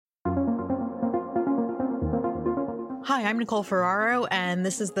Hi, I'm Nicole Ferraro, and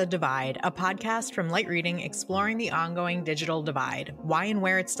this is The Divide, a podcast from Light Reading exploring the ongoing digital divide, why and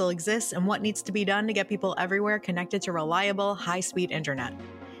where it still exists, and what needs to be done to get people everywhere connected to reliable, high-speed internet.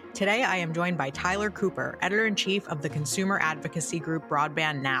 Today, I am joined by Tyler Cooper, editor-in-chief of the consumer advocacy group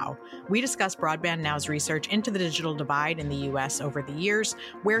Broadband Now. We discuss Broadband Now's research into the digital divide in the U.S. over the years,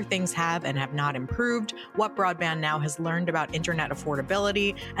 where things have and have not improved, what Broadband Now has learned about internet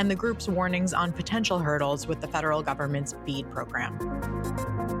affordability, and the group's warnings on potential hurdles with the federal government's BEAD program.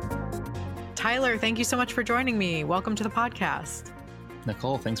 Tyler, thank you so much for joining me. Welcome to the podcast.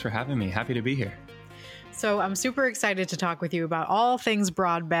 Nicole, thanks for having me. Happy to be here. So I'm super excited to talk with you about all things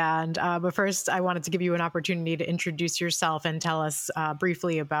broadband. But first, I wanted to give you an opportunity to introduce yourself and tell us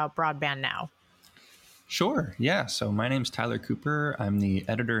briefly about Broadband Now. Sure. Yeah. So my name's Tyler Cooper. I'm the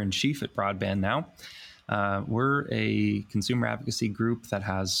editor-in-chief at Broadband Now. We're a consumer advocacy group that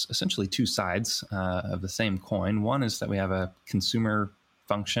has essentially two sides of the same coin. One is that we have a consumer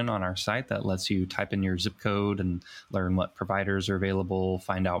function on our site that lets you type in your zip code and learn what providers are available,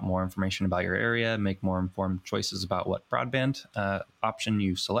 find out more information about your area, make more informed choices about what broadband option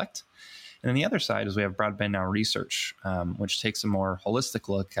you select. And then the other side is we have Broadband Now Research, which takes a more holistic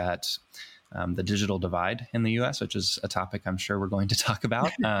look at the digital divide in the U.S., which is a topic I'm sure we're going to talk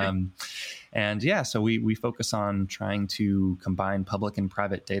about. So we focus on trying to combine public and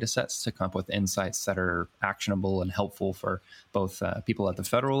private data sets to come up with insights that are actionable and helpful for both people at the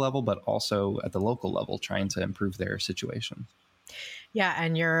federal level, but also at the local level, trying to improve their situation. Yeah,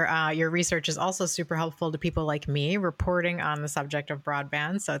 and your research is also super helpful to people like me reporting on the subject of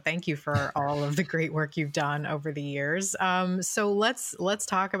broadband. So thank you for all of the great work you've done over the years. So let's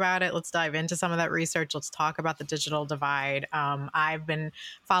talk about it. Let's dive into some of that research. Let's talk about the digital divide. I've been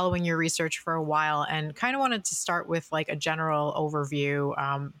following your research for a while and kind of wanted to start with like a general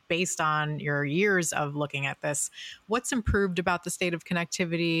overview based on your years of looking at this. What's improved about the state of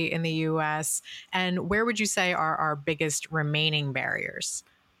connectivity in the U.S. and where would you say are our biggest remaining barriers?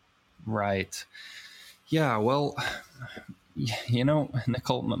 Right. Yeah. Well,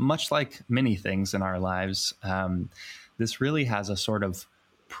 Nicole, much like many things in our lives, this really has a sort of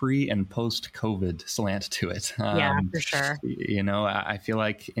pre and post COVID slant to it. Yeah, for sure. I feel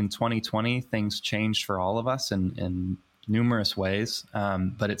like in 2020, things changed for all of us in numerous ways,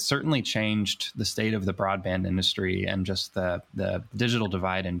 but it certainly changed the state of the broadband industry and just the digital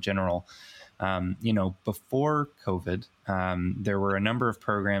divide in general. Before COVID, there were a number of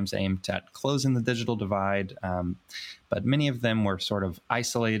programs aimed at closing the digital divide, but many of them were sort of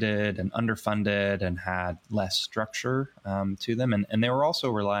isolated and underfunded and had less structure to them. And they were also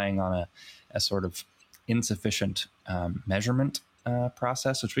relying on a sort of insufficient measurement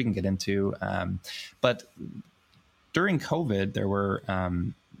process, which we can get into. But during COVID, there were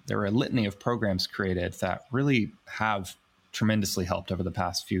a litany of programs created that really have tremendously helped over the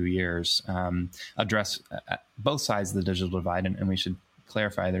past few years address both sides of the digital divide. And we should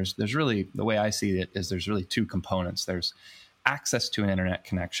clarify, there's really, the way I see it is there's really two components. There's access to an internet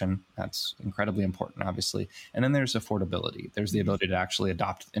connection. That's incredibly important, obviously. And then there's affordability. There's the ability to actually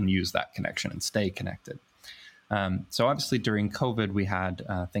adopt and use that connection and stay connected. So obviously during COVID, we had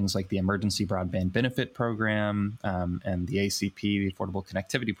things like the Emergency Broadband Benefit Program and the ACP, the Affordable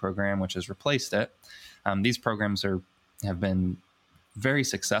Connectivity Program, which has replaced it. These programs have been very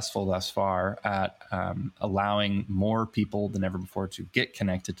successful thus far at allowing more people than ever before to get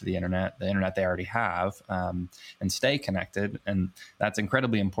connected to the internet they already have, and stay connected. And that's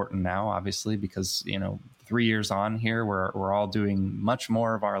incredibly important now, obviously, because 3 years on here, we're all doing much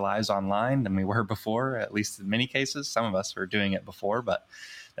more of our lives online than we were before, at least in many cases. Some of us were doing it before, but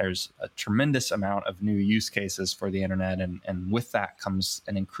there's a tremendous amount of new use cases for the internet. And with that comes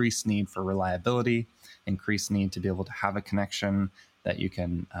an increased need for reliability, increased need to be able to have a connection that you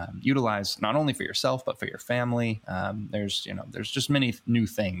can utilize not only for yourself, but for your family. There's just many new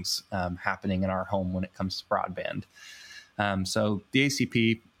things happening in our home when it comes to broadband. So the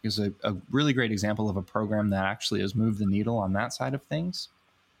ACP is a really great example of a program that actually has moved the needle on that side of things.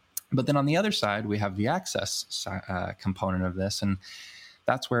 But then on the other side, we have the access component of this. And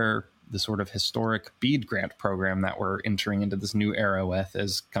that's where the sort of historic BEAD grant program that we're entering into this new era with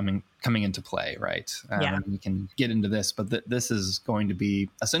is coming into play, right? We can get into this, but this is going to be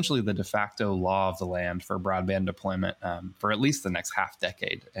essentially the de facto law of the land for broadband deployment for at least the next half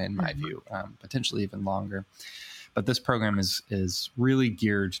decade, in my view, potentially even longer. But this program is really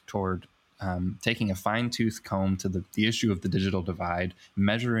geared toward taking a fine-tooth comb to the issue of the digital divide,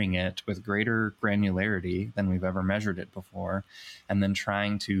 measuring it with greater granularity than we've ever measured it before, and then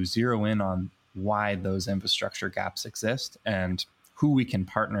trying to zero in on why those infrastructure gaps exist and who we can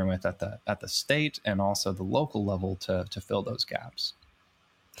partner with at the state and also the local level to fill those gaps.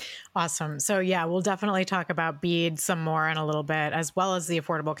 Awesome. So yeah, we'll definitely talk about BEAD some more in a little bit, as well as the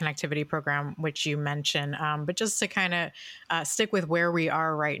Affordable Connectivity Program, which you mentioned. But just to kind of stick with where we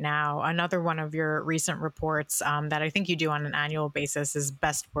are right now, another one of your recent reports that I think you do on an annual basis is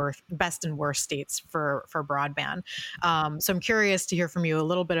best and worst states for broadband. So I'm curious to hear from you a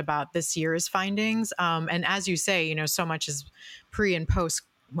little bit about this year's findings. And as you say, so much is pre and post.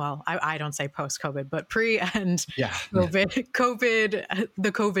 Well, I don't say post-COVID, but pre and COVID,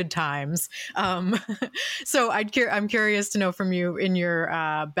 the COVID times. So I'm curious to know from you in your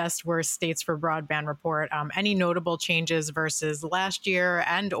best worst states for broadband report, any notable changes versus last year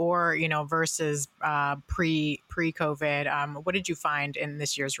and or versus pre-COVID. What did you find in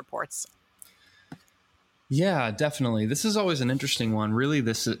this year's reports? Yeah, definitely. This is always an interesting one. Really,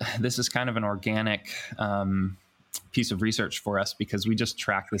 this is kind of an organic piece of research for us because we just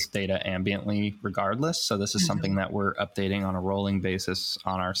track this data ambiently regardless. So this is something that we're updating on a rolling basis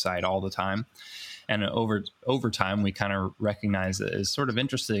on our site all the time. And over time, we kind of recognize it as sort of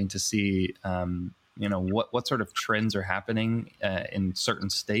interesting to see, what sort of trends are happening in certain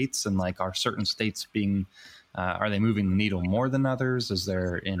states, and like, are certain states being, are they moving the needle more than others? Is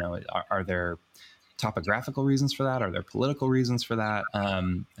there, are there topographical reasons for that? Are there political reasons for that?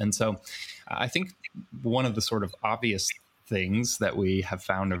 And so I think one of the sort of obvious things that we have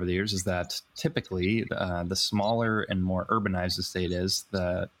found over the years is that typically the smaller and more urbanized the state is,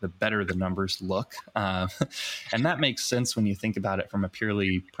 the better the numbers look. And that makes sense when you think about it from a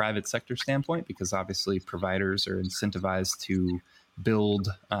purely private sector standpoint, because obviously providers are incentivized to build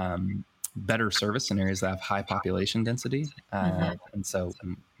better service in areas that have high population density. And so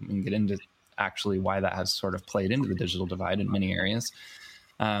we can get into actually why that has sort of played into the digital divide in many areas.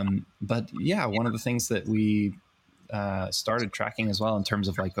 But yeah, one of the things that we started tracking as well in terms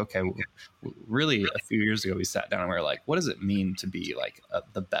of like, okay, really a few years ago, we sat down and we were like, what does it mean to be like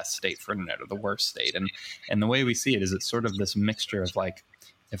the best state for internet or the worst state? And the way we see it is it's sort of this mixture of like,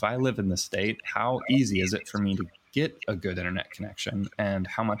 if I live in the state, how easy is it for me to get a good internet connection, and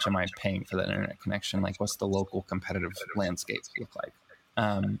how much am I paying for that internet connection? Like, what's the local competitive landscape look like?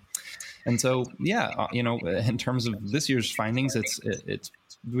 And so, yeah, in terms of this year's findings, it's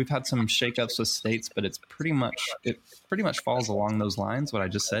we've had some shakeups with states, but it pretty much falls along those lines. What I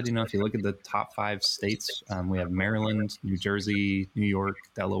just said, if you look at the top 5 states, we have Maryland, New Jersey, New York,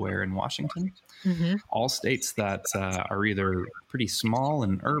 Delaware, and Washington. All states that are either pretty small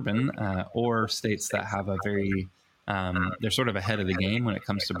and urban, or states that have a very they're sort of ahead of the game when it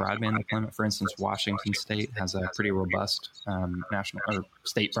comes to broadband deployment. For instance, Washington State has a pretty robust national or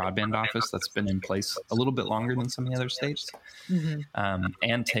state broadband office that's been in place a little bit longer than some of the other states,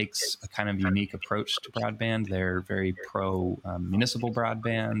 and takes a kind of unique approach to broadband. They're very pro municipal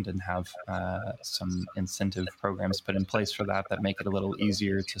broadband and have some incentive programs put in place for that make it a little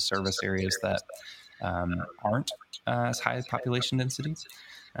easier to service areas that aren't as high population density.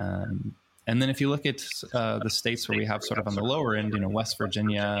 And then if you look at the states where we have sort of on the lower end, West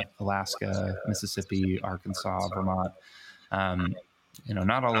Virginia, Alaska, Mississippi, Arkansas, Vermont,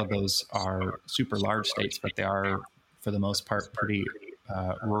 not all of those are super large states, but they are, for the most part, pretty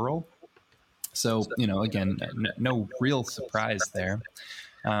rural. So, again, no real surprise there.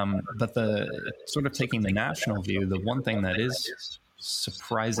 But the sort of taking the national view, the one thing that is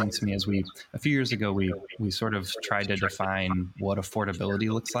surprising to me is a few years ago, we sort of tried to define what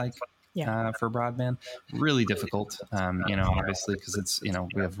affordability looks like. For broadband, really difficult, obviously, because it's,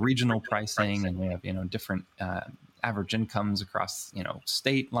 we have regional pricing and we have, different average incomes across,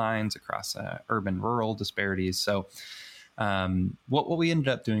 state lines, across urban rural disparities. So what we ended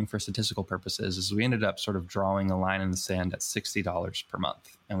up doing for statistical purposes is we ended up sort of drawing a line in the sand at $60 per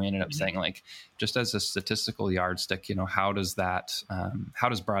month. And we ended up saying, like, just as a statistical yardstick, how does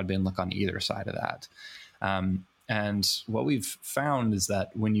broadband look on either side of that? And what we've found is that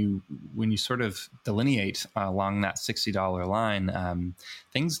when you sort of delineate along that $60 line,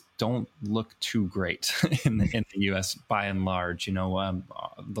 things don't look too great in the U.S. by and large. The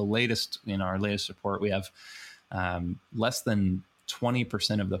latest our latest report, we have less than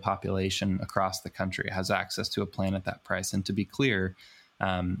 20% of the population across the country has access to a plan at that price. And to be clear,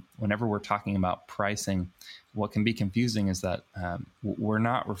 whenever we're talking about pricing, what can be confusing is that we're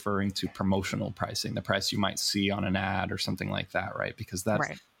not referring to promotional pricing, the price you might see on an ad or something like that, right? Because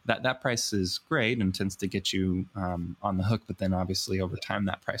that price is great and tends to get you on the hook. But then obviously over time,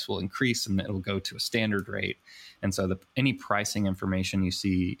 that price will increase and it'll go to a standard rate. And so any pricing information you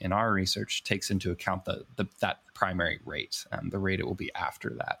see in our research takes into account that primary rate, the rate it will be after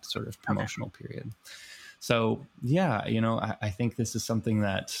that sort of promotional period. So yeah, I think this is something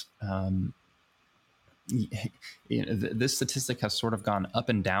that this statistic has sort of gone up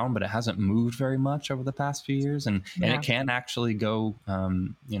and down, but it hasn't moved very much over the past few years, and it can actually go.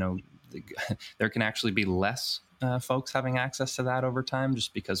 There can actually be less folks having access to that over time,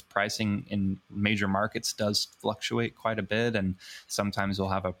 just because pricing in major markets does fluctuate quite a bit, and sometimes we'll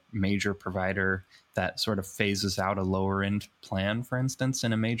have a major provider that sort of phases out a lower end plan, for instance,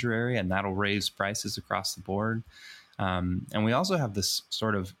 in a major area, and that'll raise prices across the board. And we also have this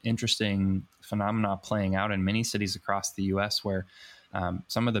sort of interesting phenomena playing out in many cities across the U.S. where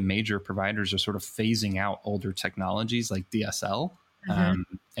some of the major providers are sort of phasing out older technologies like DSL.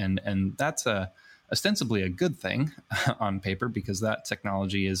 And that's ostensibly a good thing on paper, because that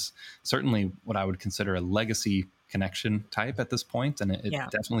technology is certainly what I would consider a legacy connection type at this point. And it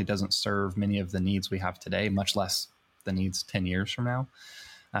definitely doesn't serve many of the needs we have today, much less the needs 10 years from now.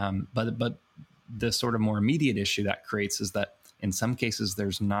 But the sort of more immediate issue that creates is that in some cases,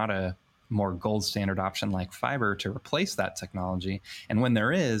 there's not a more gold standard option like fiber to replace that technology. And when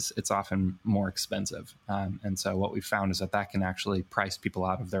there is, it's often more expensive. And so what we found is that can actually price people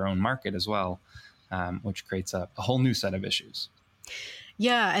out of their own market as well, which creates a whole new set of issues.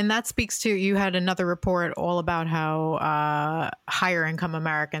 Yeah, and that speaks to, you had another report all about how higher income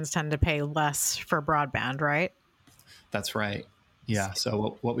Americans tend to pay less for broadband, right? That's right. Yeah.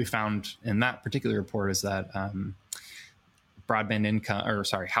 So what we found in that particular report is that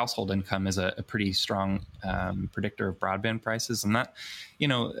household income is a pretty strong predictor of broadband prices. And that,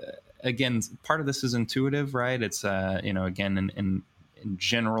 again, part of this is intuitive, right? It's, again, in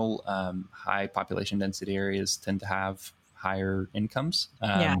general, high population density areas tend to have higher incomes.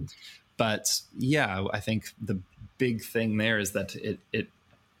 But yeah, I think the big thing there is that it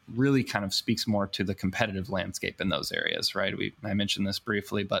really kind of speaks more to the competitive landscape in those areas, right? I mentioned this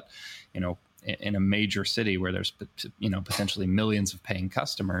briefly, but, in a major city where there's, potentially millions of paying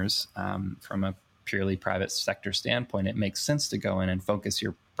customers, from a purely private sector standpoint, it makes sense to go in and focus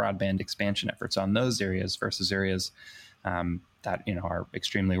your broadband expansion efforts on those areas versus areas that, are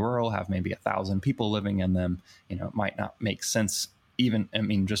extremely rural, have maybe 1,000 people living in them. It might not make sense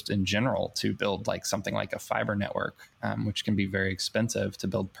just in general, to build like something like a fiber network, which can be very expensive to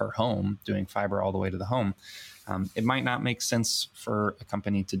build per home, doing fiber all the way to the home. It might not make sense for a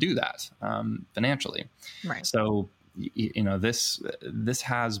company to do that financially. Right. So, this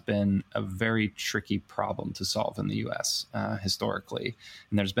has been a very tricky problem to solve in the U.S. Historically,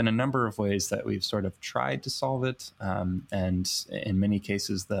 and there's been a number of ways that we've sort of tried to solve it, and in many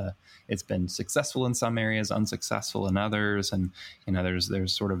cases, it's been successful in some areas, unsuccessful in others, and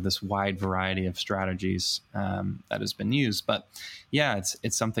there's sort of this wide variety of strategies that has been used. But yeah,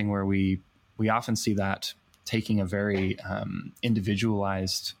 it's something where we often see that taking a very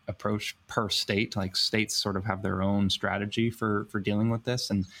individualized approach per state. Like states sort of have their own strategy for dealing with this,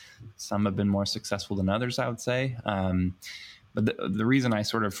 and some have been more successful than others, I would say. But the reason I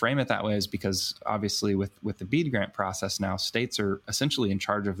sort of frame it that way is because obviously with the BEAD grant process now, states are essentially in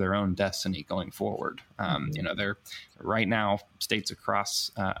charge of their own destiny going forward. They're right now, states across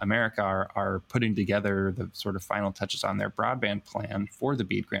America are putting together the sort of final touches on their broadband plan for the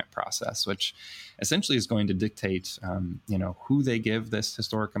BEAD grant process, which essentially is going to dictate, who they give this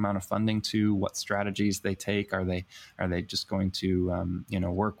historic amount of funding to, what strategies they take. Are they just going to,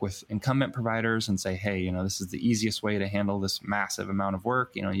 work with incumbent providers and say, hey, this is the easiest way to handle this massive amount of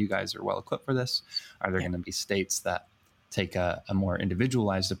work. You guys are well equipped for this. Are there going to be states that take a more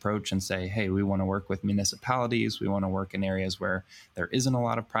individualized approach and say, hey, we want to work with municipalities. We want to work in areas where there isn't a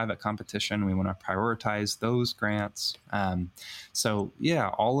lot of private competition. We want to prioritize those grants. So yeah,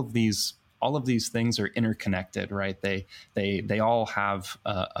 all of these things are interconnected, right? They all have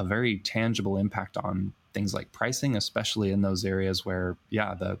a very tangible impact on things like pricing, especially in those areas where,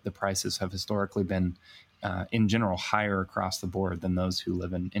 the prices have historically been, in general, higher across the board than those who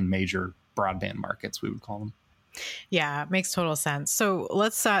live in major broadband markets, we would call them. Yeah, it makes total sense. So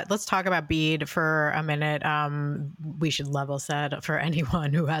let's talk about BEAD for a minute. We should level set for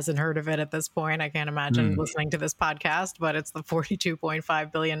anyone who hasn't heard of it at this point. I can't imagine listening to this podcast, but it's the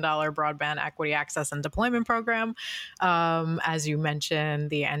 $42.5 billion Broadband Equity Access and Deployment Program. As you mentioned,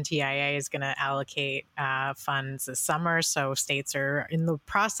 the NTIA is going to allocate funds this summer. So states are in the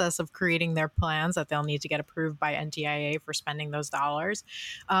process of creating their plans that they'll need to get approved by NTIA for spending those dollars.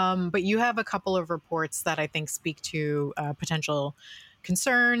 But you have a couple of reports that I think speak to potential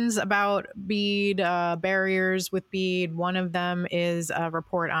concerns about BEAD, barriers with BEAD. One of them is a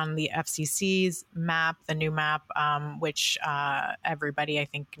report on the FCC's map, the new map, which everybody I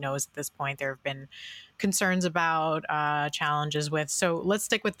think knows at this point there have been concerns about, challenges with. So let's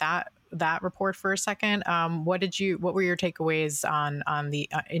stick with that that report for a second. What were your takeaways on the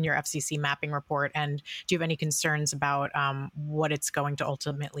in your FCC mapping report, and do you have any concerns about what it's going to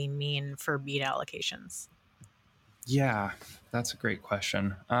ultimately mean for BEAD allocations? Yeah, that's a great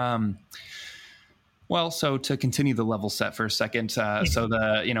question. Well, so to continue the level set for a second,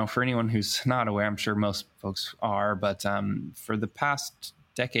 for anyone who's not aware, I'm sure most folks are, but for the past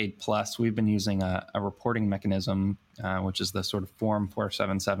decade plus, we've been using a reporting mechanism, which is the sort of Form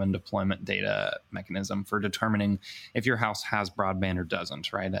 477 deployment data mechanism for determining if your house has broadband or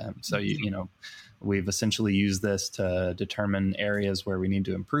doesn't, right? We've essentially used this to determine areas where we need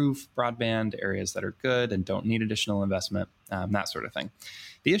to improve broadband, areas that are good and don't need additional investment, that sort of thing.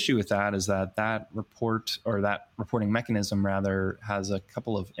 The issue with that is that report, or that reporting mechanism rather, has a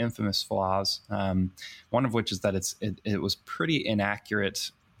couple of infamous flaws. One of which is that it was pretty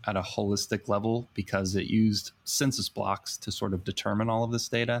inaccurate at a holistic level because it used census blocks to sort of determine all of this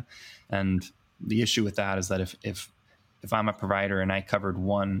data. And the issue with that is that if I'm a provider and I covered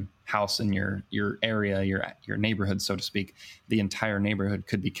one house in your area, your neighborhood, so to speak, the entire neighborhood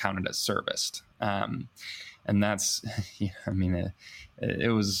could be counted as serviced. And that's,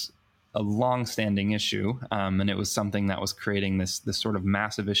 it was a long-standing issue, and it was something that was creating this sort of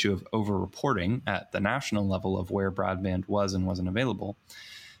massive issue of over-reporting at the national level of where broadband was and wasn't available.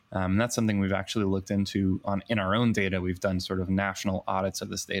 That's something we've actually looked into in our own data. We've done sort of national audits of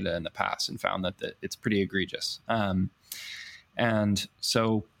this data in the past and found that it's pretty egregious. And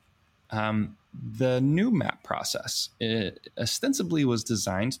so the new map process, it ostensibly was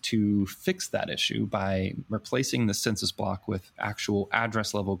designed to fix that issue by replacing the census block with actual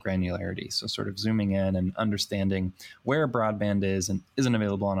address level granularity. So sort of zooming in and understanding where broadband is and isn't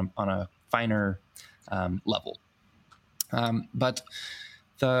available on a finer level. But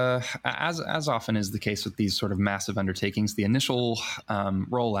as often is the case with these sort of massive undertakings, the initial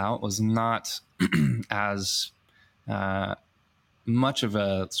rollout was not as much of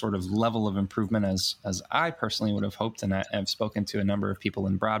a sort of level of improvement as I personally would have hoped. And I've spoken to a number of people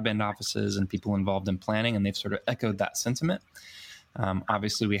in broadband offices and people involved in planning, and they've sort of echoed that sentiment.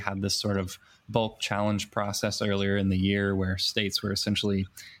 Obviously, we had this sort of bulk challenge process earlier in the year where states were essentially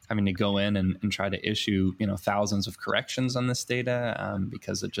having to go in and try to issue, thousands of corrections on this data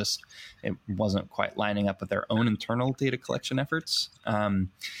because it wasn't quite lining up with their own internal data collection efforts.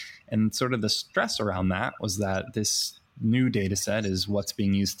 And sort of the stress around that was that this new data set is what's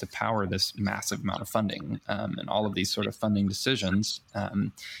being used to power this massive amount of funding, and all of these sort of funding decisions,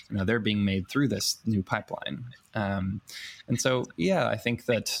 they're being made through this new pipeline. And so, I think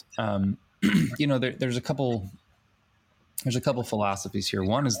that, there's a couple philosophies here.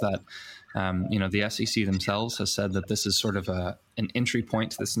 One is that, the FCC themselves has said that this is sort of an entry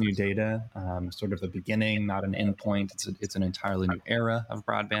point to this new data, sort of a beginning, not an end point. It's an entirely new era of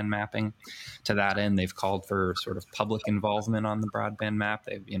broadband mapping. To that end, they've called for sort of public involvement on the broadband map.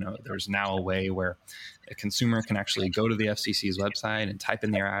 There's now a way where a consumer can actually go to the FCC's website and type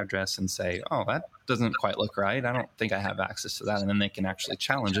in their address and say, "Oh, that doesn't quite look right. I don't think I have access to that," and then they can actually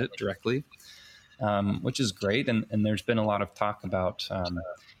challenge it directly. Which is great. And there's been a lot of talk about,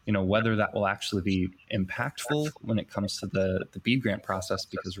 whether that will actually be impactful when it comes to the BEAD grant process,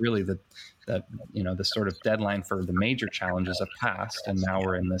 because really the sort of deadline for the major challenges have passed. And now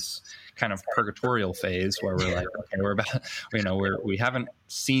we're in this kind of purgatorial phase where we're like, okay, we're about, we haven't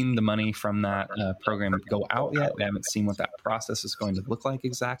seen the money from that program go out yet. We haven't seen what that process is going to look like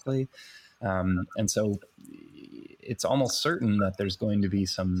exactly. And so it's almost certain that there's going to be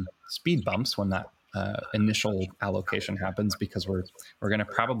some speed bumps when that initial allocation happens, because we're going to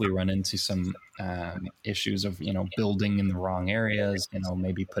probably run into some issues of building in the wrong areas,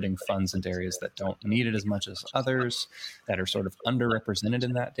 maybe putting funds into areas that don't need it as much as others, that are sort of underrepresented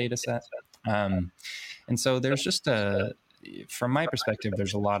in that data set. And so there's just from my perspective,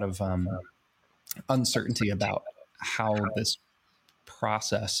 there's a lot of uncertainty about how this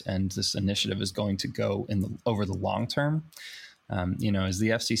process and this initiative is going to go over the long term. Is the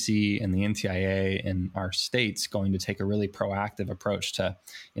FCC and the NTIA and our states going to take a really proactive approach to,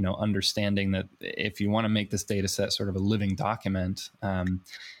 understanding that if you want to make this data set sort of a living document,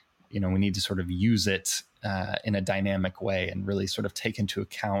 we need to sort of use it in a dynamic way and really sort of take into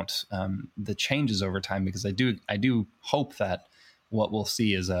account the changes over time, because I do hope that what we'll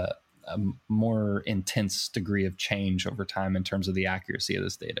see is a more intense degree of change over time in terms of the accuracy of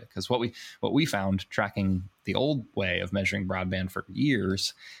this data. Because what we found tracking the old way of measuring broadband for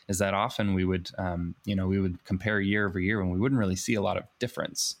years is that often we would compare year over year and we wouldn't really see a lot of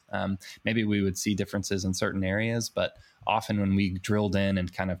difference. Maybe we would see differences in certain areas, but often when we drilled in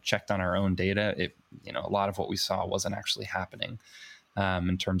and kind of checked on our own data, a lot of what we saw wasn't actually happening.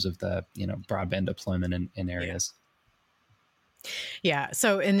 in terms of the broadband deployment in areas. Yeah.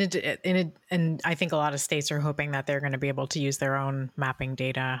 So and I think a lot of states are hoping that they're going to be able to use their own mapping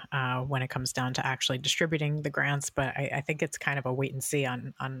data when it comes down to actually distributing the grants. But I think it's kind of a wait and see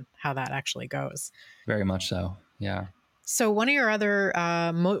on how that actually goes. Very much so. Yeah. So one of your other,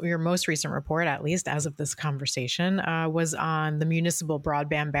 your most recent report, at least as of this conversation, was on the municipal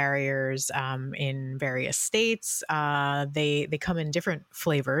broadband barriers in various states. They come in different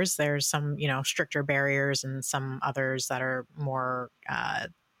flavors. There's some, stricter barriers and some others that are more,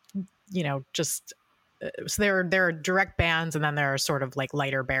 just so there are direct bans, and then there are sort of like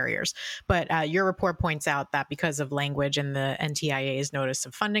lighter barriers. But your report points out that because of language in the NTIA's notice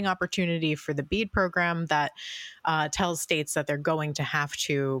of funding opportunity for the BEAD program, that tells states that they're going to have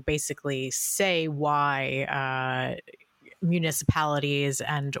to basically say why municipalities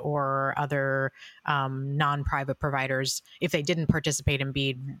and or other non-private providers, if they didn't participate in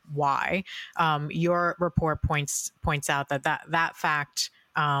BEAD, why. Your report points out that fact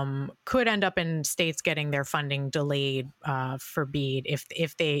could end up in states getting their funding delayed for BEAD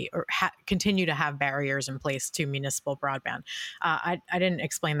if they continue to have barriers in place to municipal broadband. I didn't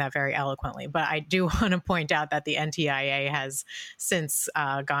explain that very eloquently, but I do want to point out that the NTIA has since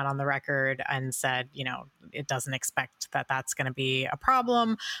gone on the record and said, it doesn't expect that that's going to be a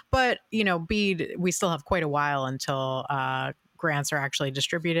problem. But, BEAD, we still have quite a while until grants are actually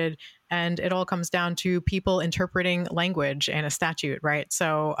distributed. And it all comes down to people interpreting language in a statute, right?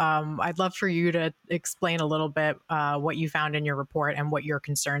 So I'd love for you to explain a little bit what you found in your report and what your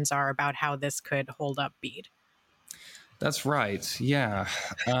concerns are about how this could hold up BEAD. That's right. Yeah.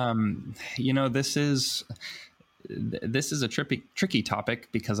 This is a tricky topic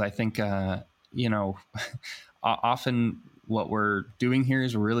because I think, often what we're doing here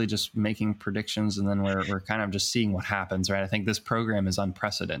is we're really just making predictions, and then we're kind of just seeing what happens, right? I think this program is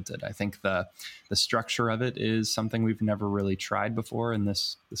unprecedented. I think the structure of it is something we've never really tried before in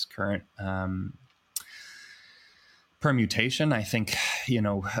this current permutation. I think,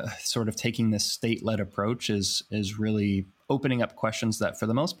 sort of taking this state-led approach is really opening up questions that for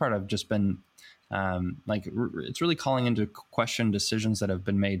the most part have just been it's really calling into question decisions that have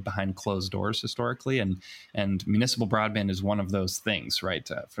been made behind closed doors historically, and municipal broadband is one of those things, right?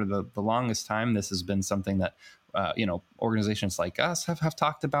 For the longest time, this has been something that organizations like us have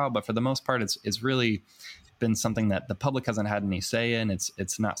talked about, but for the most part, it's really been something that the public hasn't had any say in.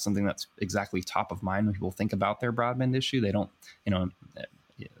 It's not something that's exactly top of mind when people think about their broadband issue. They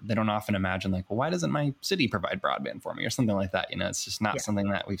don't often imagine like, well, why doesn't my city provide broadband for me or something like that? It's just not something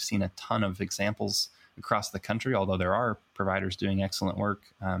that we've seen a ton of examples across the country, although there are providers doing excellent work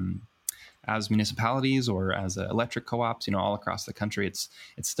as municipalities or as electric co-ops, all across the country. It's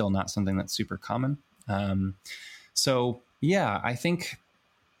still not something that's super common. I think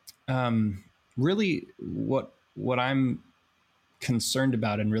really what I'm concerned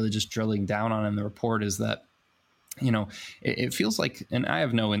about and really just drilling down on in the report is that it feels like, and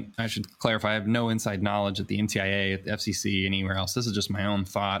I should clarify, I have no inside knowledge at the NTIA, at the FCC, anywhere else. This is just my own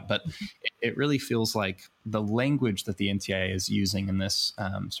thought, but it really feels like the language that the NTIA is using in this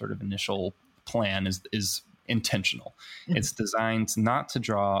sort of initial plan is intentional. Mm-hmm. It's designed not to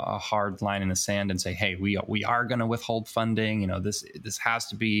draw a hard line in the sand and say, hey, we are going to withhold funding. This has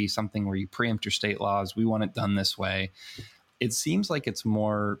to be something where you preempt your state laws. We want it done this way. It seems like it's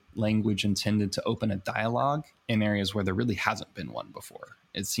more language intended to open a dialogue in areas where there really hasn't been one before.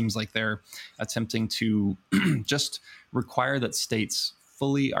 It seems like they're attempting to just require that states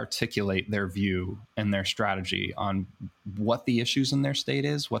fully articulate their view and their strategy on what the issues in their state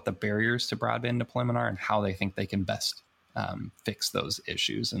is, what the barriers to broadband deployment are, and how they think they can best fix those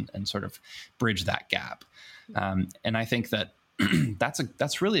issues and sort of bridge that gap. And I think that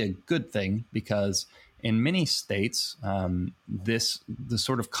that's really a good thing, because in many states, the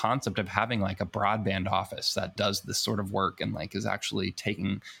sort of concept of having like a broadband office that does this sort of work and like is actually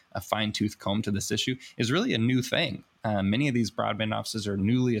taking a fine-tooth comb to this issue is really a new thing. Many of these broadband offices are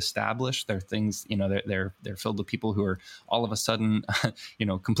newly established. They're things, they're filled with people who are all of a sudden,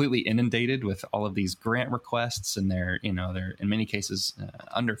 completely inundated with all of these grant requests, and they're in many cases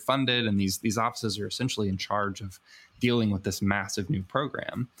underfunded. And these offices are essentially in charge of dealing with this massive new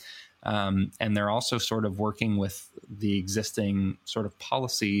program. And they're also sort of working with the existing sort of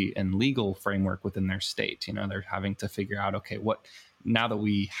policy and legal framework within their state. They're having to figure out, okay, now that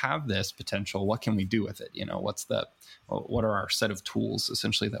we have this potential, what can we do with it? What are our set of tools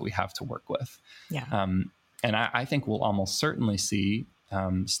essentially that we have to work with? Yeah. And I think we'll almost certainly see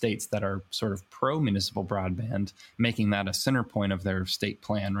states that are sort of pro-municipal broadband, making that a center point of their state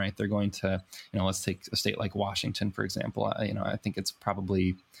plan, right? They're going to, let's take a state like Washington, for example. I think it's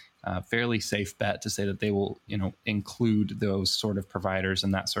probably a fairly safe bet to say that they will, include those sort of providers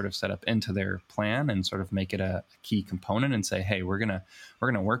and that sort of setup into their plan and sort of make it a key component and say, hey, we're gonna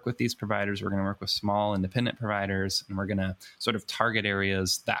work with these providers. We're gonna work with small independent providers, and we're gonna sort of target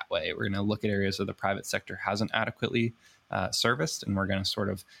areas that way. We're gonna look at areas where the private sector hasn't adequately serviced, and we're gonna sort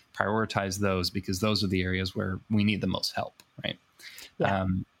of prioritize those because those are the areas where we need the most help, right? Yeah.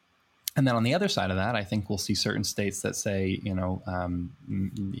 And then on the other side of that, I think we'll see certain states that say,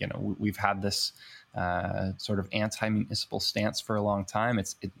 we've had this sort of anti-municipal stance for a long time.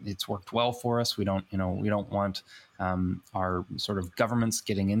 It's worked well for us. We don't want our sort of governments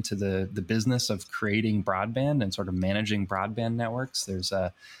getting into the business of creating broadband and sort of managing broadband networks. There's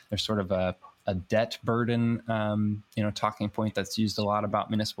sort of a debt burden, talking point that's used a lot about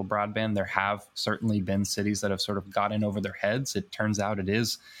municipal broadband. There have certainly been cities that have sort of got in over their heads. It turns out it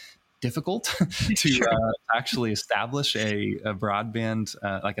is difficult to actually establish a broadband,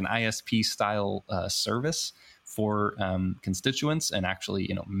 like an ISP style service for constituents and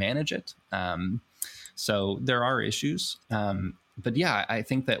actually, manage it. So there are issues. But yeah, I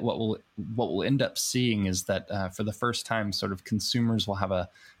think that what we'll end up seeing is that for the first time, sort of consumers will have a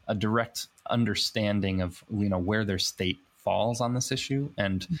direct understanding of, where their state falls on this issue,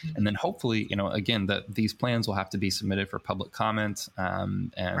 and then hopefully, again, these plans will have to be submitted for public comment,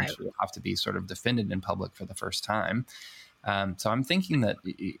 and right, will have to be sort of defended in public for the first time. So I'm thinking that,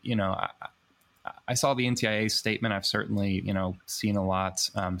 I saw the NTIA statement. I've certainly, seen a lot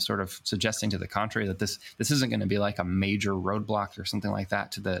sort of suggesting to the contrary that this isn't going to be like a major roadblock or something like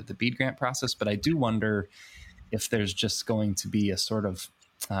that to the BEAD grant process. But I do wonder if there's just going to be a sort of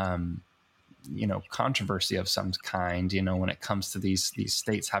controversy of some kind, when it comes to these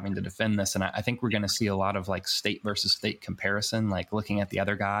states having to defend this. And I think we're going to see a lot of like state versus state comparison, like looking at the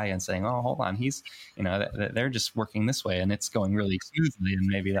other guy and saying, oh, hold on, he's, they're just working this way and it's going really smoothly. And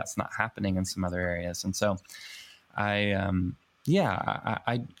maybe that's not happening in some other areas. And so I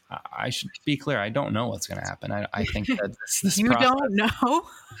should be clear. I don't know what's going to happen. I think that this you process, don't know.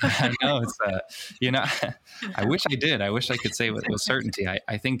 I know it's I wish I did. I wish I could say with certainty.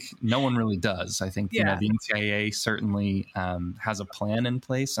 I think no one really does. I think the NTIA certainly has a plan in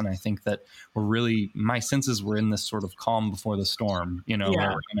place, and I think that my sense is we're in this sort of calm before the storm.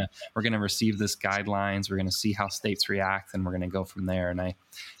 Where we're gonna receive this guidelines. We're gonna see how states react, and we're gonna go from there. And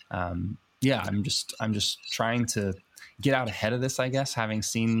I'm just trying to get out ahead of this, I guess, having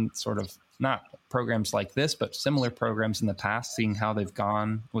seen sort of not programs like this, but similar programs in the past, seeing how they've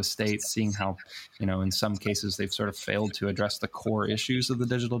gone with states, seeing how, in some cases they've sort of failed to address the core issues of the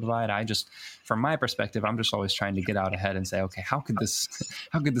digital divide. From my perspective, I'm just always trying to get out ahead and say, okay, how could this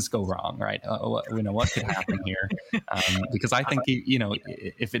go wrong? Right. What could happen here? Because I think,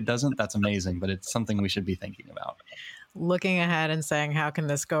 if it doesn't, that's amazing, but it's something we should be thinking about. Looking ahead and saying, how can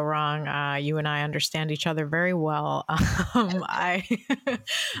this go wrong? You and I understand each other very well. I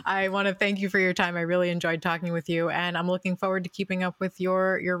want to thank you for your time. I really enjoyed talking with you, and I'm looking forward to keeping up with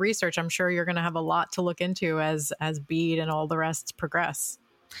your research. I'm sure you're going to have a lot to look into as BEAD and all the rest progress.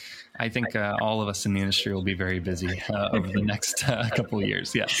 I think all of us in the industry will be very busy over the next couple of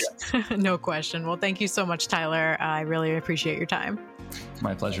years. Yes. No question. Well, thank you so much, Tyler. I really appreciate your time.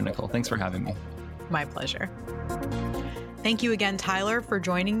 My pleasure, Nicole. Thanks for having me. My pleasure. Thank you again, Tyler, for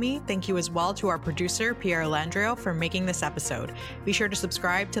joining me. Thank you as well to our producer, Pierre Landrio, for making this episode. Be sure to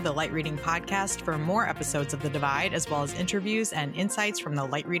subscribe to the Light Reading Podcast for more episodes of The Divide, as well as interviews and insights from the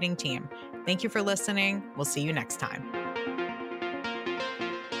Light Reading team. Thank you for listening. We'll see you next time.